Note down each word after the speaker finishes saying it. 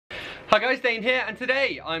Hi guys, Dane here, and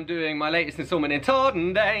today I'm doing my latest installment in Todd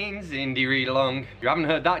and Dane's Indie Read Along. You haven't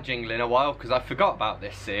heard that jingle in a while because I forgot about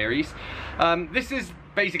this series. This is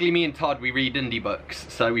basically me and Todd, we read indie books,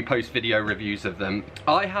 so we post video reviews of them.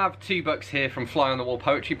 I have two books here from Fly on the Wall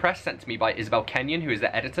Poetry Press, sent to me by Isabelle Kenyon, who is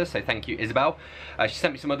the editor, so thank you, Isabelle. She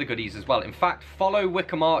sent me some other goodies as well. In fact, follow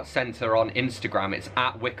Wickham Arts Centre on Instagram, it's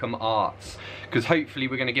at Wickham Arts, because hopefully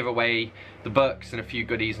we're going to give away the books and a few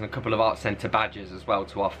goodies and a couple of Arts Centre badges as well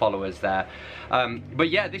to our followers there. But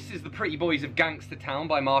yeah, this is the Prettyboys of Gangster Town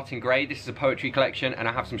by Martin Gray. This is a poetry collection, and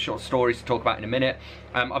I have some short stories to talk about in a minute.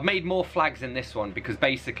 I've made more flags in this one because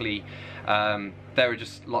basically there are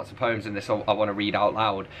just lots of poems in this I want to read out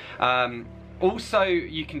loud. Also,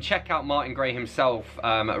 you can check out Martin Gray himself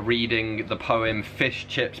reading the poem Fish,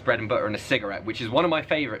 Chips, Bread and Butter and a Cigarette, which is one of my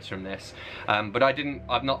favourites from this. But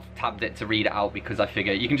I've not tabbed it to read it out because I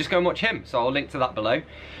figure you can just go and watch him, so I'll link to that below.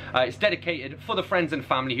 It's dedicated for the friends and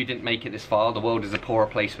family who didn't make it this far. The world is a poorer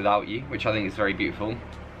place without you, which I think is very beautiful.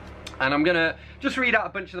 And I'm gonna just read out a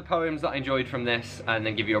bunch of the poems that I enjoyed from this and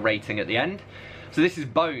then give you a rating at the end. So this is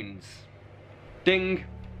Bones. Ding.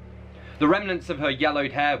 The remnants of her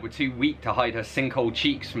yellowed hair were too weak to hide her sinkhole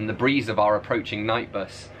cheeks from the breeze of our approaching night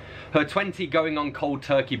bus. Her 20 going on cold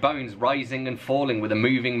turkey bones rising and falling with a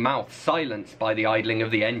moving mouth silenced by the idling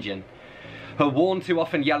of the engine. Her worn too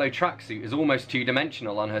often yellow tracksuit is almost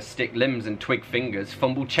two-dimensional on her stick limbs and twig fingers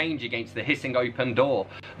fumble change against the hissing open door,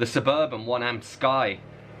 the suburban 1 a.m. sky.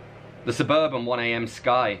 The suburban 1 a.m.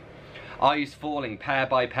 sky. Eyes falling pair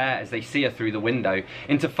by pair as they see her through the window,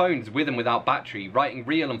 into phones with and without battery, writing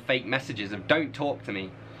real and fake messages of don't talk to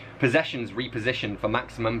me. Possessions repositioned for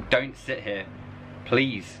maximum don't sit here.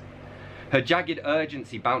 Please. Her jagged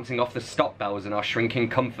urgency bouncing off the stop bells in our shrinking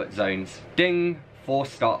comfort zones. Ding. 4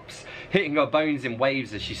 stops, hitting her bones in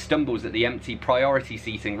waves as she stumbles at the empty priority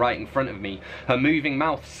seating right in front of me, her moving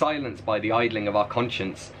mouth silenced by the idling of our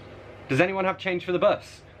conscience. Does anyone have change for the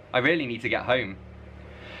bus? I really need to get home.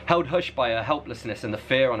 Held hushed by her helplessness and the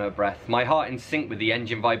fear on her breath, my heart in sync with the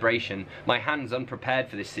engine vibration, my hands unprepared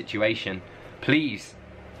for this situation. Please.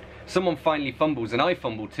 Someone finally fumbles and I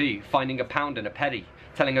fumble too, finding a pound and a penny,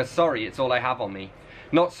 telling her sorry, it's all I have on me.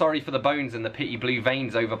 Not sorry for the bones and the pitty blue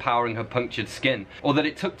veins overpowering her punctured skin, or that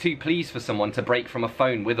it took 2 pleas for someone to break from a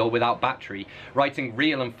phone with or without battery, writing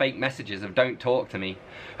real and fake messages of don't talk to me.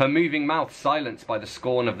 Her moving mouth silenced by the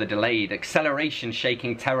scorn of the delayed, acceleration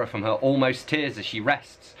shaking terror from her almost tears as she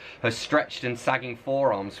rests, her stretched and sagging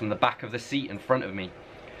forearms from the back of the seat in front of me.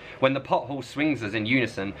 When the pothole swings us in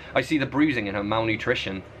unison, I see the bruising in her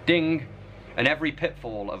malnutrition. Ding! And every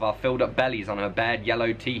pitfall of our filled up bellies on her bared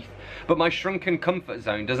yellow teeth. But my shrunken comfort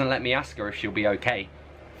zone doesn't let me ask her if she'll be okay.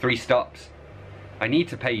 3 stops. I need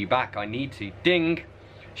to pay you back, I need to. Ding!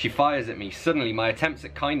 She fires at me, suddenly my attempts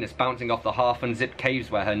at kindness bouncing off the half unzipped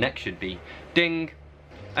caves where her neck should be. Ding!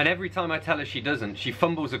 And every time I tell her she doesn't, she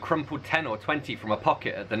fumbles a crumpled 10 or 20 from a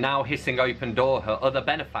pocket at the now hissing open door her other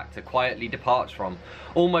benefactor quietly departs from,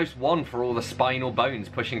 almost one for all the spinal bones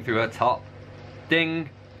pushing through her top. Ding!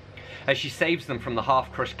 As she saves them from the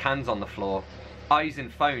half-crushed cans on the floor. Eyes in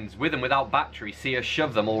phones, with and without battery, see her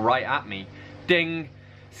shove them all right at me. Ding!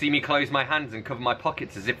 See me close my hands and cover my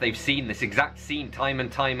pockets as if they've seen this exact scene time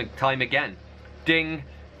and time again. Ding!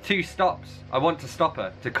 2 stops. I want to stop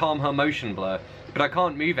her, to calm her motion blur, but I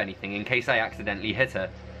can't move anything in case I accidentally hit her.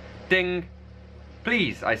 Ding!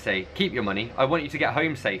 Please, I say, keep your money. I want you to get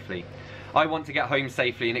home safely. I want to get home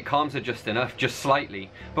safely and it calms her just enough, just slightly,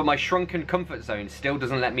 but my shrunken comfort zone still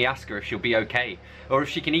doesn't let me ask her if she'll be okay, or if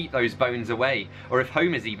she can eat those bones away, or if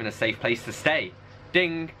home is even a safe place to stay.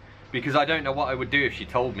 Ding! Because I don't know what I would do if she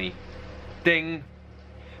told me. Ding!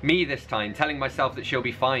 Me this time, telling myself that she'll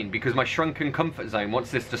be fine, because my shrunken comfort zone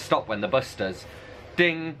wants this to stop when the bus does.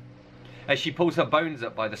 Ding! As she pulls her bones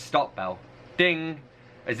up by the stop bell. Ding!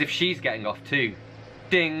 As if she's getting off too.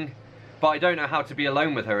 Ding! But I don't know how to be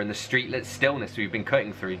alone with her in the street-lit stillness we've been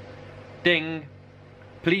cutting through. Ding!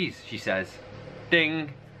 Please, she says.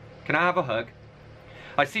 Ding! Can I have a hug?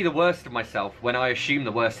 I see the worst of myself when I assume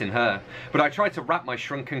the worst in her, but I try to wrap my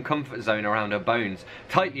shrunken comfort zone around her bones,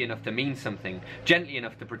 tightly enough to mean something, gently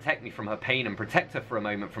enough to protect me from her pain and protect her for a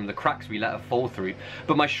moment from the cracks we let her fall through.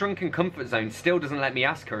 But my shrunken comfort zone still doesn't let me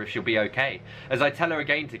ask her if she'll be okay, as I tell her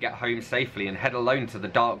again to get home safely and head alone to the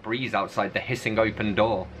dark breeze outside the hissing open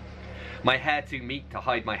door. My hair too meek to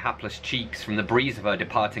hide my hapless cheeks from the breeze of her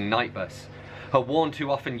departing night bus. Her worn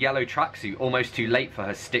too often yellow tracksuit almost too late for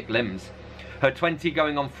her stick limbs. Her 20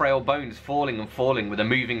 going on frail bones falling and falling with a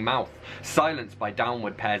moving mouth, silenced by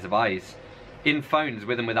downward pairs of eyes. In phones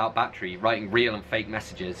with and without battery, writing real and fake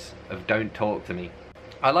messages of don't talk to me.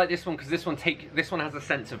 I like this one because this one has a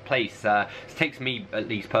sense of place. It takes me, at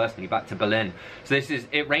least personally, back to Berlin. So this is,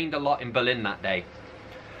 it rained a lot in Berlin that day.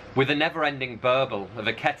 With a never-ending burble of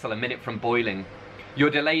a kettle a minute from boiling. Your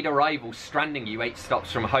delayed arrival stranding you 8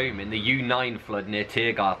 stops from home in the U9 flood near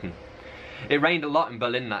Tiergarten. It rained a lot in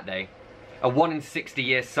Berlin that day. A 1 in 60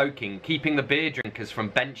 year soaking, keeping the beer drinkers from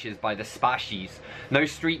benches by the spashies. No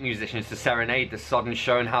street musicians to serenade the sodden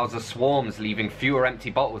Schönhauser swarms, leaving fewer empty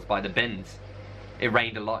bottles by the bins. It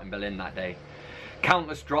rained a lot in Berlin that day.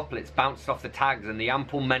 Countless droplets bounced off the tags and the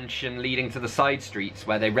ample mention leading to the side streets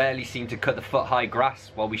where they rarely seemed to cut the foot-high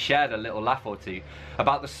grass while we shared a little laugh or two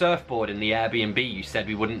about the surfboard in the Airbnb you said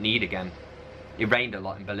we wouldn't need again. It rained a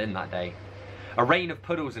lot in Berlin that day. A rain of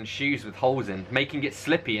puddles and shoes with holes in, making it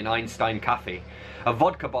slippy in Einstein Cafe. A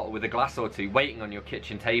vodka bottle with a glass or two waiting on your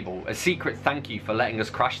kitchen table. A secret thank you for letting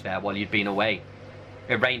us crash there while you'd been away.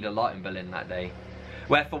 It rained a lot in Berlin that day.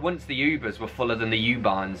 Where for once the Ubers were fuller than the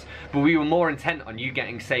U-Bahns, but we were more intent on you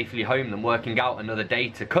getting safely home than working out another day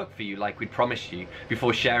to cook for you like we'd promised you,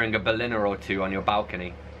 before sharing a Berliner or two on your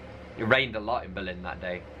balcony. It rained a lot in Berlin that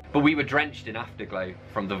day. But we were drenched in afterglow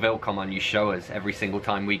from the Willkommen you show us every single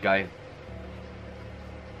time we go.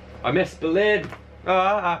 I miss Berlin.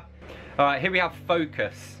 Ah. Alright, here we have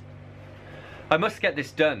focus. I must get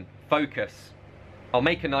this done. Focus. I'll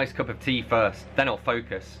make a nice cup of tea first, then I'll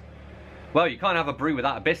focus. Well, you can't have a brew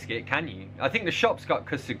without a biscuit, can you? I think the shop's got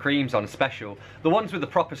custard creams on special. The ones with the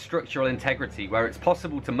proper structural integrity, where it's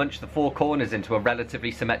possible to munch the 4 corners into a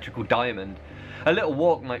relatively symmetrical diamond. A little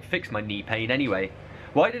walk might fix my knee pain anyway.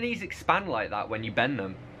 Why do knees expand like that when you bend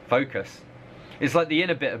them? Focus. It's like the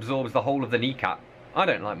inner bit absorbs the whole of the kneecap. I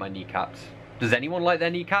don't like my kneecaps. Does anyone like their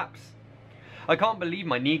kneecaps? I can't believe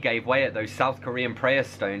my knee gave way at those South Korean prayer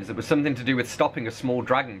stones that was something to do with stopping a small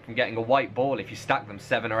dragon from getting a white ball if you stacked them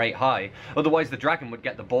 7 or 8 high, otherwise the dragon would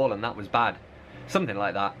get the ball and that was bad. Something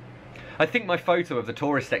like that. I think my photo of the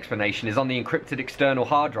tourist explanation is on the encrypted external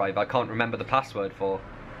hard drive I can't remember the password for.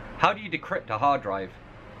 How do you decrypt a hard drive?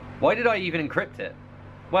 Why did I even encrypt it?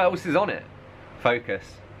 What else is on it? Focus.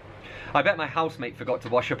 I bet my housemate forgot to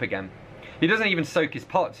wash up again. He doesn't even soak his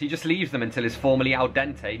pots, he just leaves them until his formerly al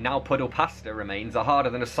dente, now puddle pasta remains are harder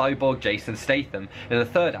than a cyborg Jason Statham in the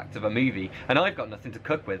 3rd act of a movie, and I've got nothing to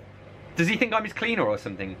cook with. Does he think I'm his cleaner or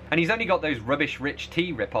something? And he's only got those rubbish rich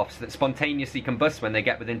tea rip-offs that spontaneously combust when they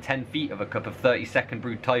get within 10 feet of a cup of 30-second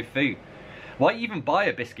brewed Thai food. Why even buy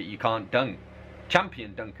a biscuit you can't dunk?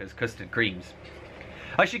 Champion Dunker's custard creams.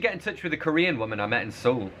 I should get in touch with a Korean woman I met in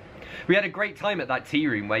Seoul. We had a great time at that tea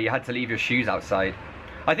room where you had to leave your shoes outside.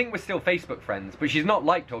 I think we're still Facebook friends, but she's not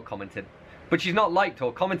liked or commented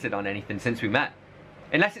on anything since we met.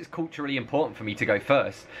 Unless it's culturally important for me to go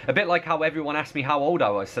first, a bit like how everyone asked me how old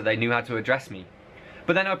I was so they knew how to address me.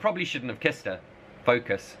 But then I probably shouldn't have kissed her.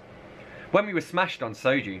 Focus. When we were smashed on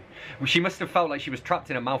soju, she must have felt like she was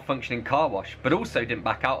trapped in a malfunctioning car wash, but also didn't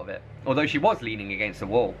back out of it, although she was leaning against the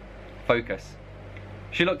wall. Focus.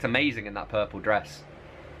 She looked amazing in that purple dress.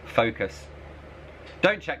 Focus.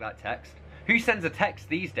 Don't check that text. Who sends a text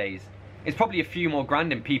these days? It's probably a few more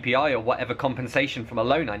grand in PPI or whatever compensation from a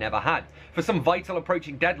loan I never had, for some vital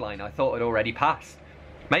approaching deadline I thought had already passed.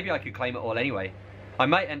 Maybe I could claim it all anyway. I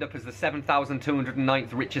might end up as the 7,209th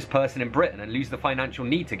richest person in Britain and lose the financial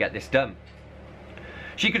need to get this done.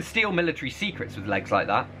 She could steal military secrets with legs like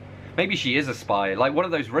that. Maybe she is a spy, like one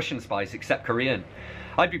of those Russian spies except Korean.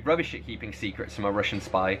 I'd be rubbish at keeping secrets from a Russian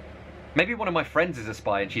spy. Maybe one of my friends is a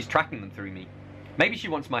spy and she's tracking them through me. Maybe she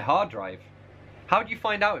wants my hard drive. How do you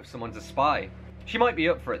find out if someone's a spy? She might be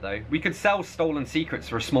up for it though. We could sell stolen secrets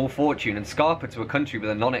for a small fortune and scarp her to a country with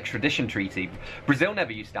a non-extradition treaty. Brazil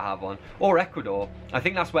never used to have one. Or Ecuador. I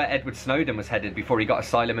think that's where Edward Snowden was headed before he got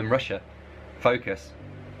asylum in Russia. Focus.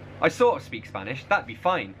 I sort of speak Spanish, that'd be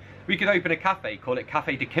fine. We could open a cafe, call it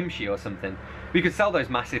Cafe de Kimchi or something. We could sell those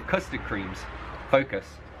massive custard creams. Focus.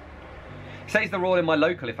 Says they're all in my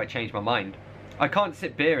local if I change my mind. I can't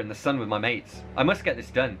sip beer in the sun with my mates. I must get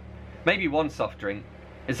this done. Maybe one soft drink.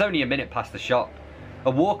 It's only a minute past the shop. A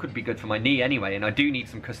walk would be good for my knee anyway, and I do need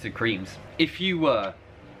some custard creams. If you were...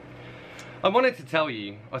 I wanted to tell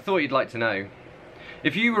you, I thought you'd like to know.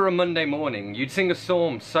 If you were a Monday morning, you'd sing a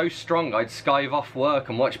psalm so strong I'd skive off work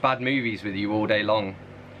and watch bad movies with you all day long.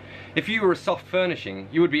 If you were a soft furnishing,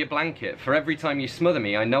 you would be a blanket, for every time you smother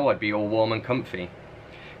me I know I'd be all warm and comfy.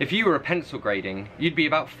 If you were a pencil grading, you'd be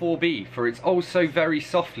about 4B, for it's oh so very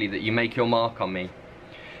softly that you make your mark on me.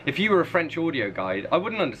 If you were a French audio guide, I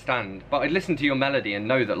wouldn't understand, but I'd listen to your melody and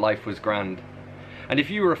know that life was grand. And if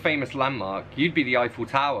you were a famous landmark, you'd be the Eiffel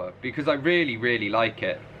Tower, because I really, really like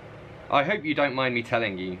it. I hope you don't mind me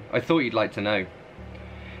telling you, I thought you'd like to know.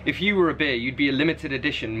 If you were a beer, you'd be a limited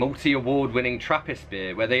edition, multi-award winning Trappist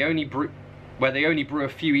beer where they only brew a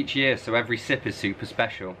few each year, so every sip is super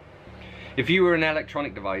special. If you were an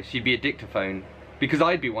electronic device, you'd be a dictaphone, because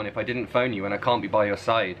I'd be one if I didn't phone you and I can't be by your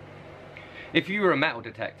side. If you were a metal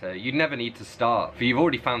detector, you'd never need to start, for you've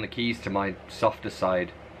already found the keys to my softer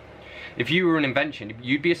side. If you were an invention,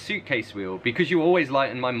 you'd be a suitcase wheel, because you always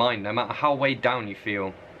lighten my mind no matter how weighed down you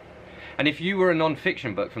feel. And if you were a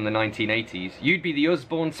non-fiction book from the 1980s, you'd be the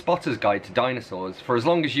Usborne Spotter's Guide to Dinosaurs, for as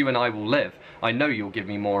long as you and I will live, I know you'll give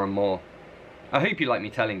me more and more. I hope you like me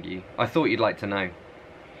telling you, I thought you'd like to know.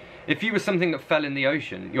 If you were something that fell in the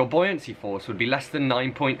ocean, your buoyancy force would be less than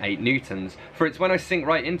 9.8 newtons, for it's when I sink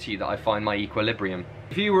right into you that I find my equilibrium.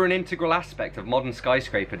 If you were an integral aspect of modern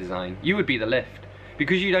skyscraper design, you would be the lift,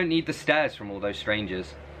 because you don't need the stairs from all those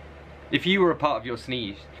strangers. If you were a part of your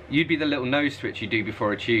sneeze, you'd be the little nose twitch you do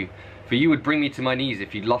before a chew, for you would bring me to my knees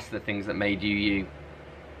if you'd lost the things that made you you.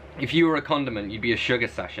 If you were a condiment, you'd be a sugar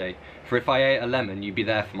sachet, for if I ate a lemon, you'd be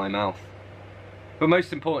there for my mouth. But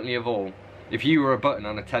most importantly of all, if you were a button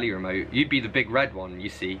on a telly remote, you'd be the big red one, you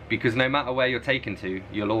see, because no matter where you're taken to,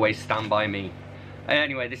 you'll always stand by me.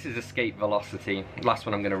 Anyway, this is Escape Velocity, last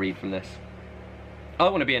one I'm going to read from this. I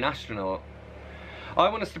want to be an astronaut. I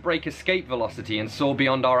want us to break escape velocity and soar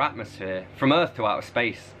beyond our atmosphere, from Earth to outer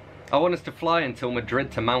space. I want us to fly until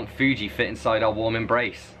Madrid to Mount Fuji fit inside our warm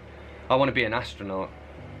embrace. I want to be an astronaut.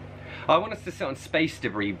 I want us to sit on space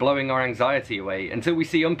debris, blowing our anxiety away, until we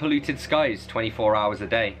see unpolluted skies 24 hours a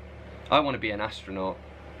day. I want to be an astronaut.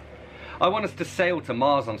 I want us to sail to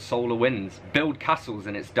Mars on solar winds, build castles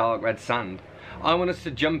in its dark red sand. I want us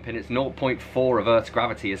to jump in its 0.4 of Earth's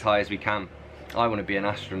gravity as high as we can. I want to be an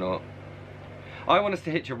astronaut. I want us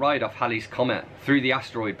to hitch a ride off Halley's Comet, through the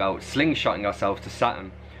asteroid belt, slingshotting ourselves to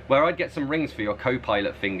Saturn, where I'd get some rings for your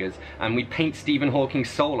co-pilot fingers, and we'd paint Stephen Hawking's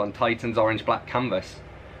soul on Titan's orange-black canvas.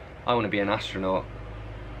 I want to be an astronaut.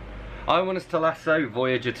 I want us to lasso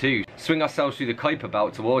Voyager 2, swing ourselves through the Kuiper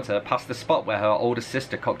belt towards her, past the spot where her older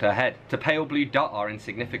sister cocked her head, to pale blue dot our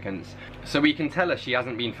insignificance, so we can tell her she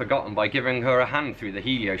hasn't been forgotten by giving her a hand through the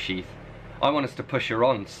helio sheath. I want us to push her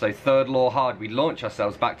on, so third law hard we launch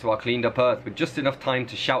ourselves back to our cleaned up Earth with just enough time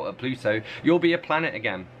to shout at Pluto, "You'll be a planet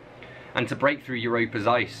again," and to break through Europa's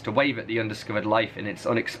ice, to wave at the undiscovered life in its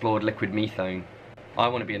unexplored liquid methane. I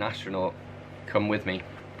want to be an astronaut. Come with me.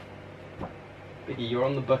 Biggie, you're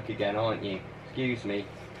on the book again, aren't you? Excuse me.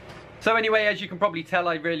 So anyway, as you can probably tell,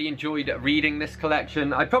 I really enjoyed reading this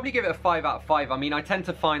collection. I'd probably give it a 5 out of 5. I mean, I tend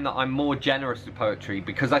to find that I'm more generous with poetry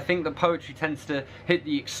because I think that poetry tends to hit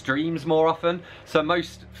the extremes more often. So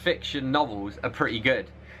most fiction novels are pretty good.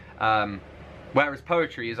 Whereas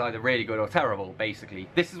poetry is either really good or terrible, basically.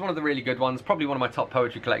 This is one of the really good ones, probably one of my top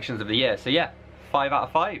poetry collections of the year. So yeah, 5 out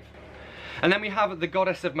of 5. And then we have The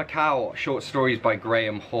Goddess of Macau, short stories by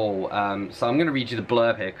Graeme Hall. So I'm going to read you the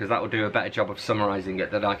blurb here because that will do a better job of summarising it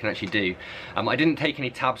than I can actually do. I didn't take any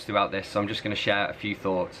tabs throughout this, so I'm just going to share a few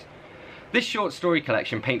thoughts. This short story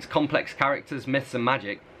collection paints complex characters, myths and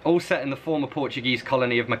magic, all set in the former Portuguese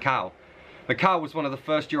colony of Macau. Macau was one of the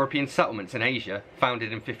first European settlements in Asia,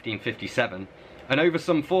 founded in 1557. And over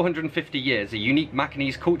some 450 years, a unique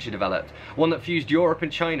Macanese culture developed, one that fused Europe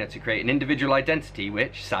and China to create an individual identity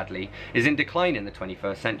which, sadly, is in decline in the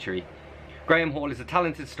 21st century. Graeme Hall is a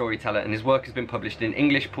talented storyteller and his work has been published in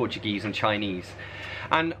English, Portuguese and Chinese.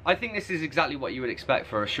 And I think this is exactly what you would expect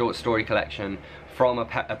for a short story collection from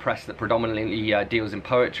a press that predominantly deals in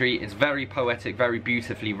poetry. It's very poetic, very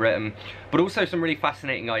beautifully written, but also some really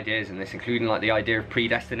fascinating ideas in this, including like the idea of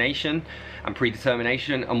predestination and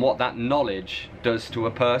predetermination and what that knowledge does to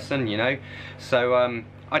a person, you know. So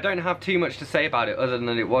I don't have too much to say about it other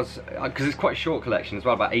than it was, because it's quite a short collection as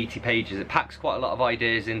well, about 80 pages. It packs quite a lot of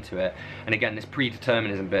ideas into it. And again, this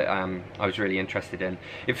predeterminism bit I was really interested in.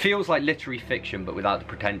 It feels like literary fiction, but without the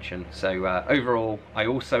pretension. So overall, I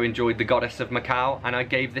also enjoyed The Goddess of Macau, and I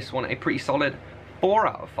gave this one a pretty solid 4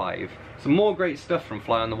 out of 5. Some more great stuff from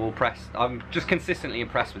Fly on the Wall Press. I'm just consistently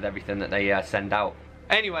impressed with everything that they send out.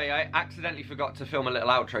 Anyway, I accidentally forgot to film a little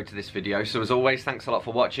outro to this video, so as always, thanks a lot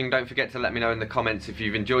for watching. Don't forget to let me know in the comments if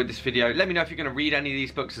you've enjoyed this video. Let me know if you're going to read any of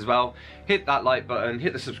these books as well. Hit that like button,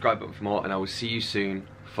 hit the subscribe button for more, and I will see you soon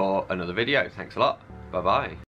for another video. Thanks a lot. Bye-bye.